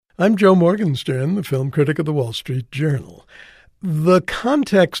I'm Joe Morgenstern, the film critic of the Wall Street Journal. The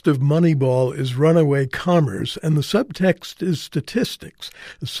context of Moneyball is runaway commerce, and the subtext is statistics,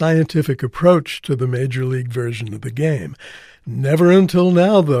 a scientific approach to the Major League version of the game. Never until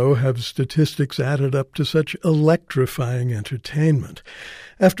now, though, have statistics added up to such electrifying entertainment.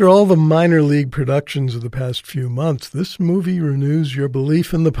 After all the minor league productions of the past few months, this movie renews your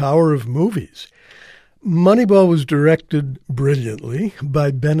belief in the power of movies. Moneyball was directed brilliantly by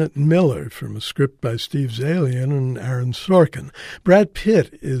Bennett Miller from a script by Steve Zaillian and Aaron Sorkin. Brad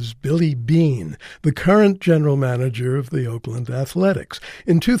Pitt is Billy Beane, the current general manager of the Oakland Athletics.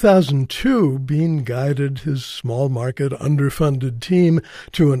 In 2002, Beane guided his small-market, underfunded team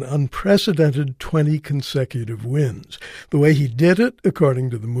to an unprecedented 20 consecutive wins. The way he did it, according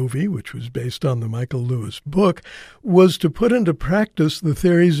to the movie, which was based on the Michael Lewis book, was to put into practice the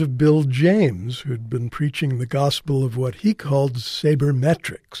theories of Bill James, who'd been preaching the gospel of what he called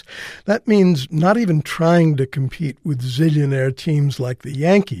sabermetrics. That means not even trying to compete with zillionaire teams like the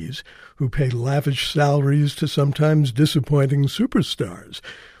Yankees, who pay lavish salaries to sometimes disappointing superstars,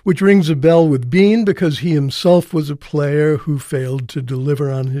 which rings a bell with Beane because he himself was a player who failed to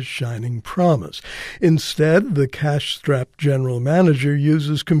deliver on his shining promise. Instead, the cash-strapped general manager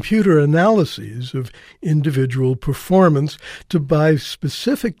uses computer analyses of individual performance to buy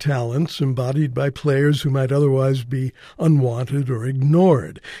specific talents embodied by players who might otherwise be unwanted or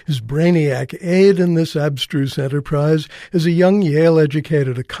ignored. His brainiac aide in this abstruse enterprise is a young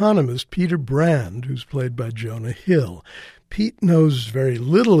Yale-educated economist, Peter Brand, who's played by Jonah Hill. Pete knows very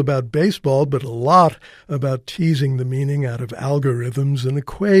little about baseball, but a lot about teasing the meaning out of algorithms and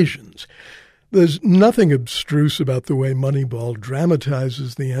equations. There's nothing abstruse about the way Moneyball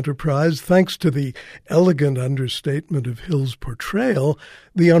dramatizes the enterprise. Thanks to the elegant understatement of Hill's portrayal,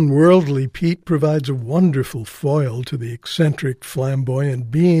 the unworldly Pete provides a wonderful foil to the eccentric,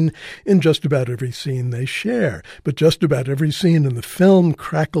 flamboyant Beane in just about every scene they share. But just about every scene in the film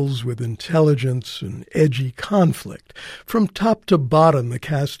crackles with intelligence and edgy conflict. From top to bottom, the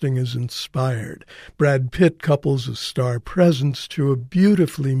casting is inspired. Brad Pitt couples a star presence to a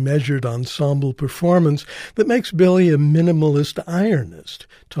beautifully measured ensemble performance that makes Billy a minimalist ironist,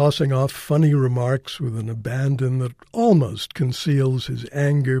 tossing off funny remarks with an abandon that almost conceals his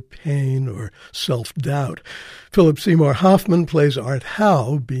anger, pain, or self-doubt. Philip Seymour Hoffman plays Art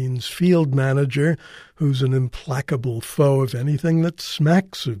Howe, Beane's field manager, who's an implacable foe of anything that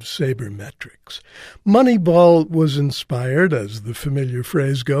smacks of sabermetrics. Moneyball was inspired, as the familiar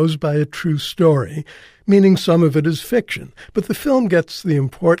phrase goes, by a true story, meaning some of it is fiction, but the film gets the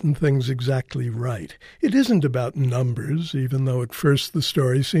important things exactly right. It isn't about numbers, even though at first the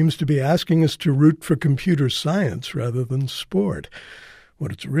story seems to be asking us to root for computer science rather than sport.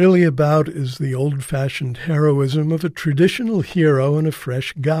 What it's really about is the old-fashioned heroism of a traditional hero in a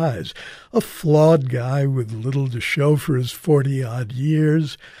fresh guise, a flawed guy with little to show for his 40-odd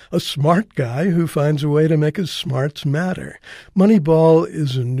years, a smart guy who finds a way to make his smarts matter. Moneyball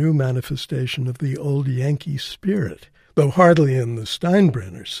is a new manifestation of the old Yankee spirit, though hardly in the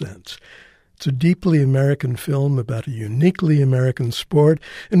Steinbrenner sense. It's a deeply American film about a uniquely American sport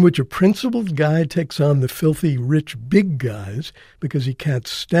in which a principled guy takes on the filthy, rich, big guys because he can't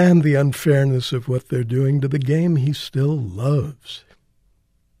stand the unfairness of what they're doing to the game he still loves.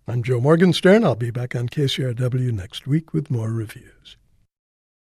 I'm Joe Morgenstern. I'll be back on KCRW next week with more reviews.